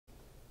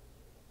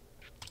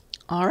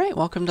Alright,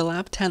 welcome to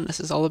Lab 10. This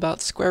is all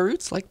about square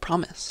roots like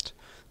promised.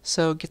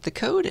 So get the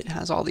code, it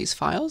has all these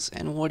files,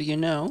 and what do you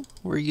know?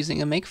 We're using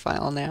a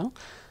makefile now.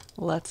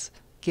 Let's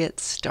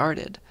get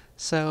started.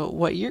 So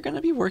what you're going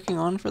to be working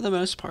on for the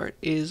most part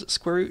is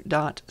square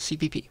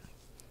root.cpp.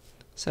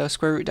 So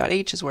square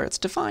root.h is where it's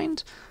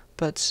defined,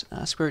 but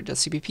square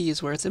root.cpp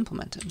is where it's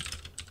implemented.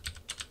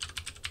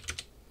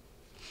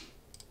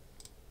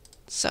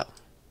 So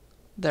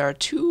there are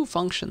two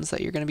functions that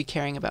you're going to be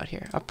caring about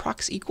here,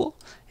 approx equal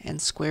and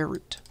square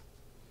root.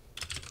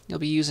 You'll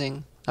be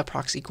using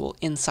approx equal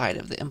inside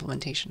of the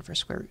implementation for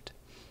square root.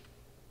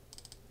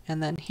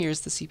 And then here's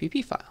the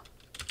CPP file.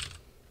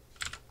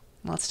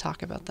 Let's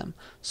talk about them.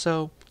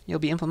 So you'll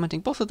be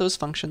implementing both of those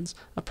functions.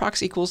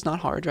 Approx equal is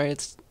not hard, right?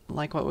 It's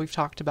like what we've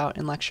talked about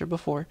in lecture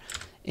before.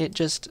 It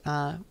just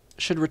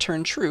should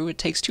return true. It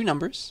takes two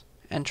numbers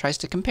and tries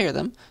to compare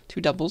them,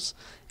 two doubles,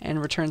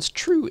 and returns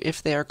true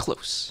if they are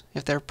close,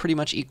 if they're pretty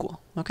much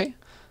equal, okay?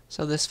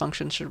 So this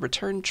function should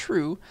return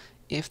true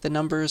if the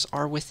numbers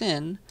are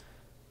within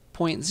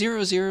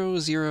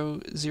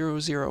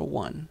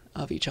 0.000001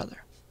 of each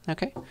other,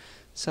 okay?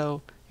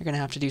 So you're going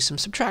to have to do some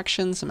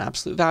subtraction, some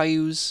absolute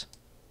values,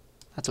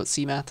 that's what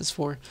CMath is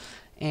for,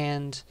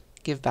 and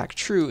give back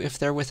true if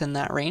they're within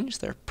that range,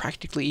 they're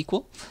practically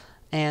equal,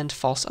 and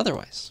false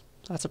otherwise.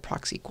 So that's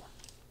approx equal.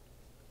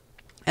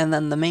 And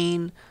then the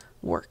main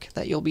work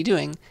that you'll be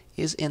doing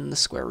is in the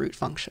square root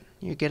function.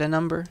 You get a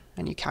number,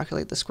 and you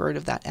calculate the square root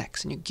of that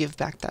x, and you give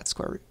back that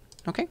square root,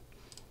 okay?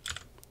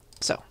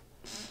 So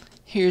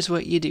here's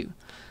what you do,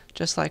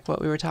 just like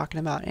what we were talking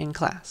about in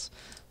class.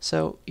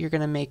 So you're going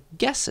to make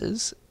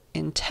guesses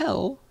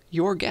until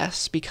your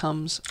guess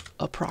becomes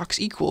approx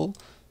equal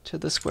to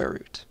the square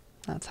root.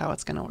 That's how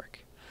it's going to work.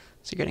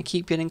 So you're going to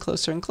keep getting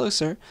closer and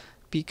closer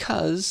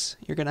because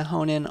you're going to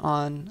hone in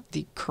on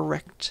the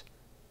correct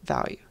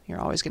value.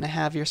 You're always going to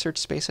have your search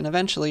space, and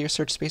eventually your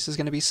search space is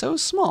going to be so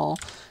small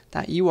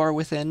that you are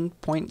within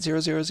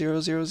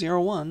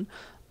 0.000001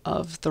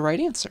 of the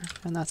right answer,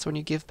 and that's when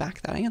you give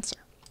back that answer.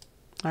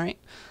 All right.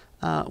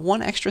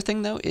 One extra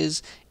thing though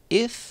is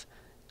if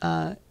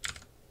the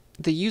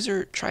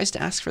user tries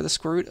to ask for the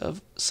square root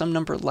of some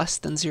number less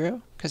than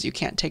 0, because you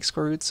can't take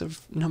square roots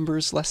of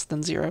numbers less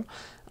than 0,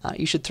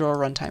 you should throw a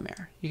runtime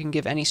error. You can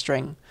give any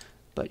string,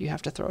 but you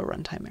have to throw a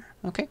runtime error.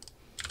 Okay.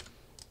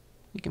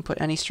 You can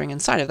put any string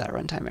inside of that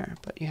runtime error,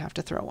 but you have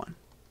to throw one.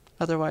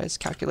 Otherwise,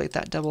 calculate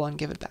that double and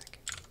give it back.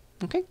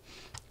 Okay?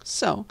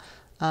 So,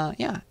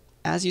 yeah,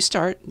 as you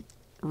start,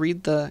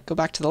 go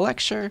back to the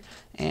lecture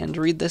and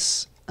read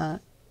this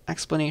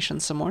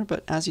explanation some more,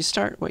 but as you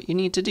start, what you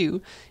need to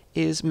do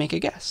is make a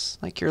guess.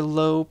 Like your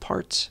low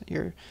part,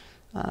 your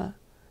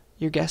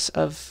guess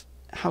of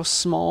how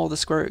small the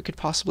square root could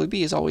possibly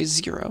be is always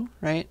 0,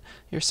 right?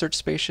 Your search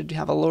space should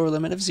have a lower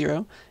limit of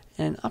 0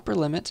 and an upper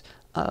limit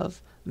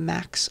of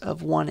max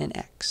of 1 in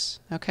x,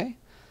 okay?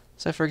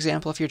 So for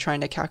example, if you're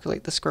trying to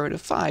calculate the square root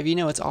of 5, you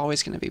know it's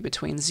always going to be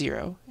between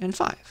 0 and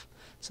 5.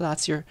 So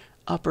that's your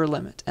upper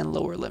limit and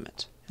lower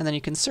limit. And then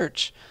you can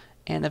search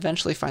and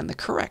eventually find the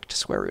correct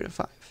square root of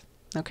 5,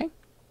 okay?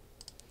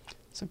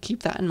 So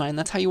keep that in mind.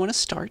 That's how you want to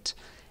start.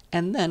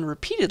 And then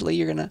repeatedly,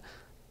 you're going to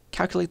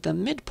calculate the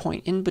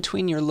midpoint in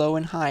between your low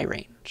and high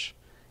range.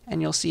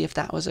 And you'll see if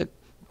that was a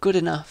good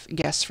enough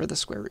guess for the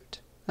square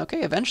root.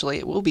 Okay, eventually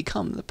it will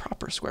become the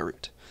proper square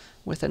root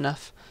with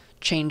enough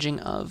changing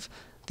of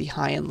the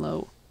high and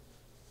low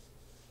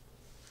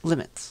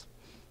limits.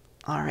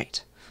 All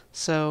right,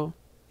 so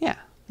yeah,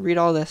 read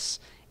all this,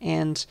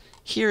 and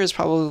here is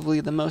probably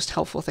the most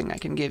helpful thing I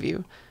can give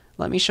you.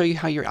 Let me show you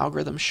how your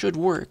algorithm should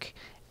work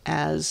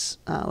as,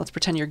 let's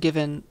pretend you're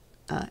given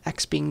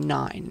x being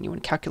 9, and you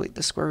want to calculate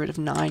the square root of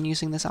 9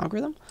 using this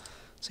algorithm.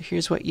 So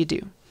here's what you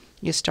do.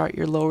 You start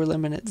your lower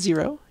limit at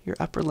 0, your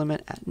upper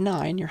limit at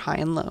 9, your high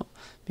and low,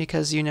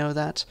 because you know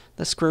that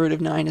the square root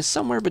of 9 is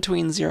somewhere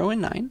between 0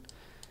 and 9,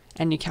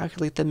 and you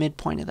calculate the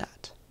midpoint of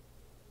that.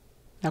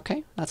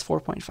 Okay, that's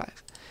 4.5.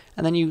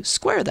 And then you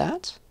square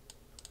that,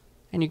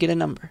 and you get a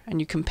number, and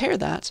you compare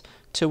that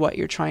to what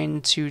you're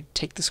trying to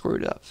take the square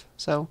root of.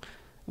 So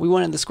we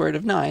wanted the square root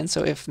of 9,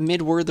 so if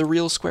mid were the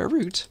real square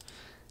root,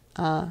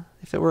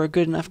 if it were a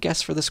good enough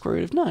guess for the square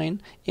root of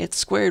 9, its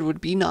squared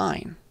would be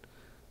 9.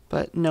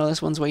 But no,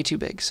 this one's way too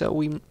big, so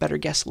we better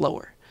guess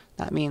lower.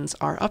 That means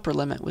our upper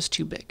limit was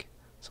too big.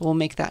 So we'll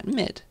make that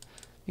mid,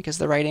 because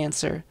the right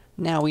answer,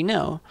 now we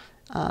know,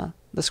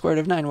 the square root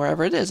of 9,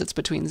 wherever it is, it's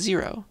between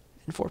 0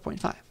 and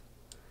 4.5.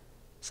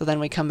 So then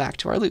we come back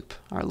to our loop.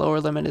 Our lower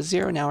limit is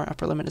 0, now our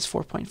upper limit is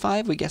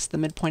 4.5. We guess the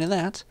midpoint of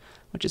that,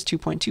 which is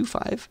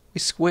 2.25. We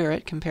square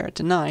it, compare it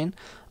to 9.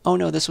 Oh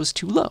no, this was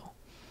too low.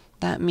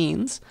 That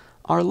means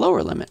our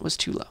lower limit was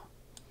too low.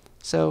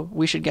 So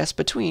we should guess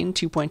between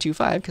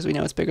 2.25, because we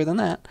know it's bigger than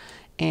that,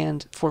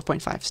 and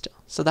 4.5 still.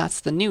 So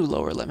that's the new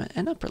lower limit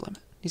and upper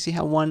limit. You see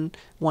how one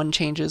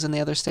changes and the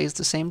other stays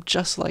the same,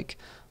 just like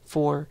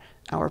for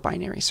our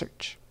binary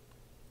search.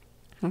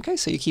 Okay,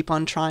 so you keep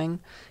on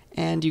trying,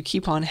 and you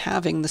keep on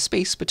having the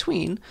space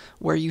between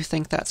where you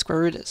think that square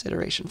root is.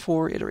 Iteration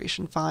 4,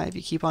 iteration 5,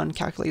 you keep on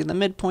calculating the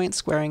midpoint,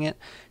 squaring it,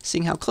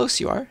 seeing how close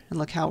you are, and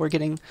look how we're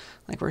getting,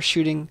 like we're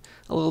shooting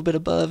a little bit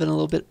above and a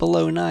little bit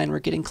below 9. We're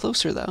getting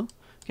closer though,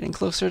 getting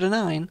closer to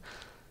 9,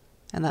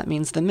 and that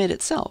means the mid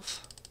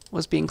itself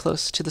was being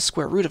close to the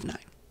square root of 9.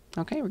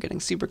 Okay, we're getting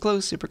super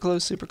close, super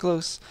close, super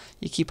close.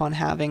 You keep on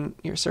having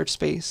your search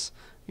space,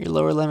 your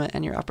lower limit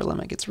and your upper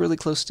limit gets really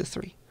close to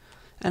 3.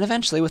 And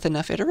eventually, with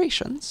enough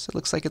iterations, it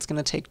looks like it's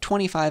going to take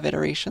 25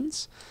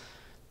 iterations.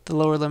 The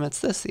lower limit's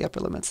this, the upper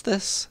limit's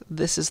this.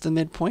 This is the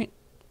midpoint,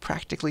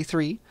 practically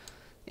 3.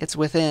 It's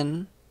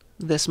within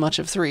this much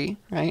of 3,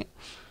 right?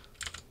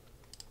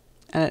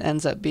 And it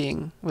ends up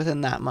being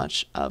within that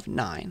much of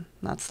 9.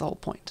 That's the whole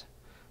point.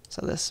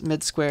 So this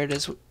mid squared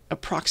is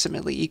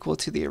approximately equal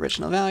to the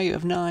original value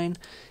of 9,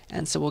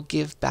 and so we'll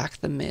give back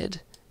the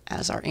mid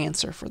as our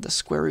answer for the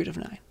square root of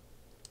 9.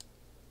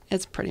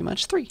 It's pretty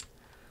much 3.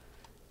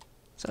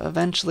 So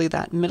eventually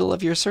that middle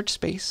of your search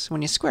space,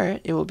 when you square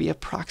it, it will be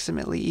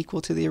approximately equal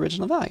to the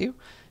original value,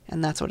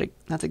 and that's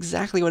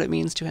exactly what it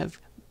means to have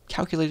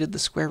calculated the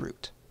square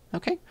root.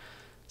 Okay?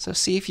 So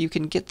see if you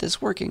can get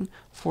this working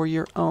for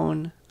your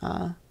own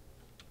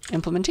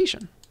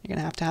implementation. You're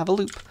going to have a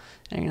loop,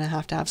 and you're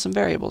going to have some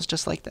variables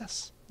just like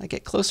this. Like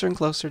get closer and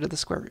closer to the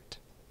square root.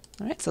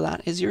 All right, so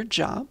that is your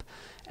job.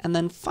 And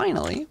then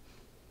finally,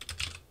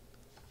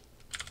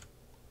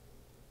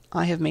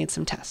 I have made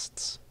some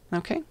tests.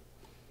 Okay?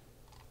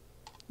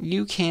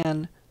 You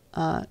can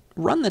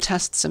run the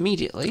tests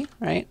immediately,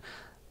 right?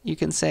 You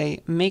can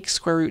say make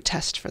square root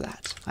test for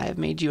that. I have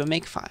made you a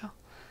make file.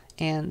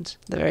 And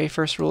the very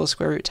first rule is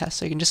square root test,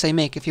 so you can just say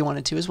make if you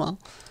wanted to as well.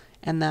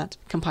 And that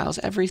compiles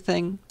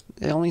everything,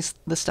 only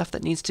the stuff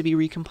that needs to be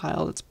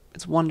recompiled.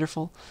 It's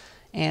wonderful.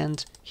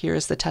 And here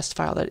is the test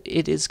file that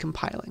it is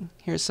compiling.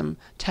 Here's some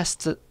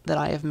tests that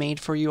I have made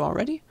for you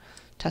already.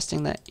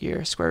 Testing that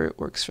your square root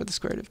works for the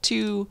square root of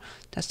 2,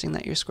 testing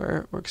that your square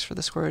root works for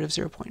the square root of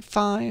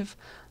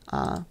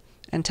 0.5,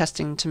 and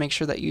testing to make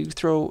sure that you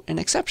throw an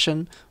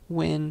exception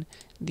when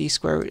the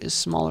square root is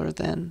smaller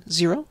than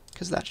 0,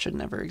 because that should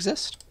never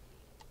exist.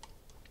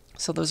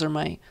 So those are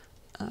my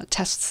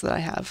tests that I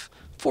have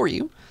for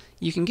you.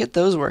 You can get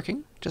those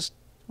working. Just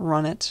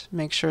run it,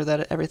 make sure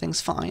that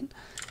everything's fine.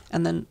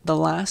 And then the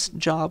last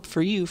job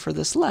for you for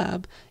this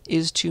lab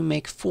is to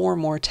make 4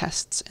 more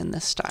tests in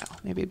this style.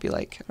 Maybe it'd be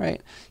like,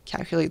 right,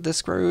 calculate the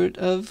square root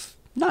of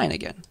 9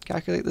 again,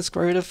 calculate the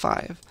square root of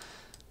 5,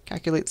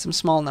 calculate some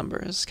small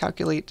numbers,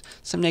 calculate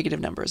some negative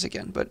numbers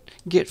again, but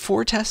get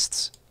 4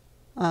 tests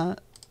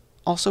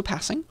also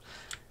passing,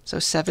 so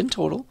 7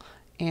 total,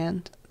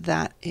 and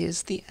that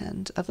is the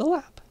end of the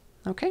lab.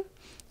 Okay,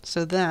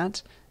 so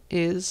that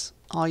is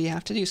all you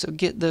have to do. So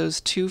get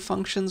those 2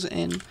 functions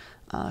in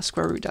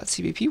square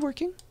root.cbp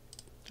working,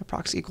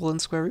 approx equal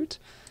and square root,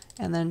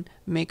 and then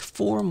make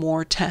 4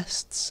 more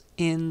tests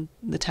in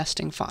the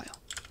testing file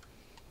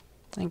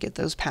and get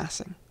those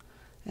passing.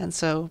 And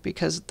so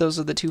because those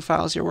are the 2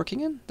 files you're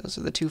working in, those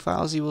are the 2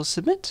 files you will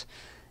submit,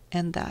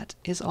 and that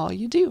is all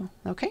you do.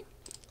 Okay,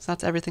 so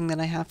that's everything that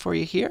I have for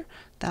you here.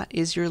 That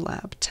is your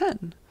lab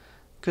 10.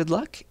 Good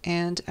luck,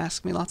 and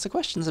ask me lots of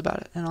questions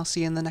about it, and I'll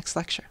see you in the next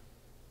lecture.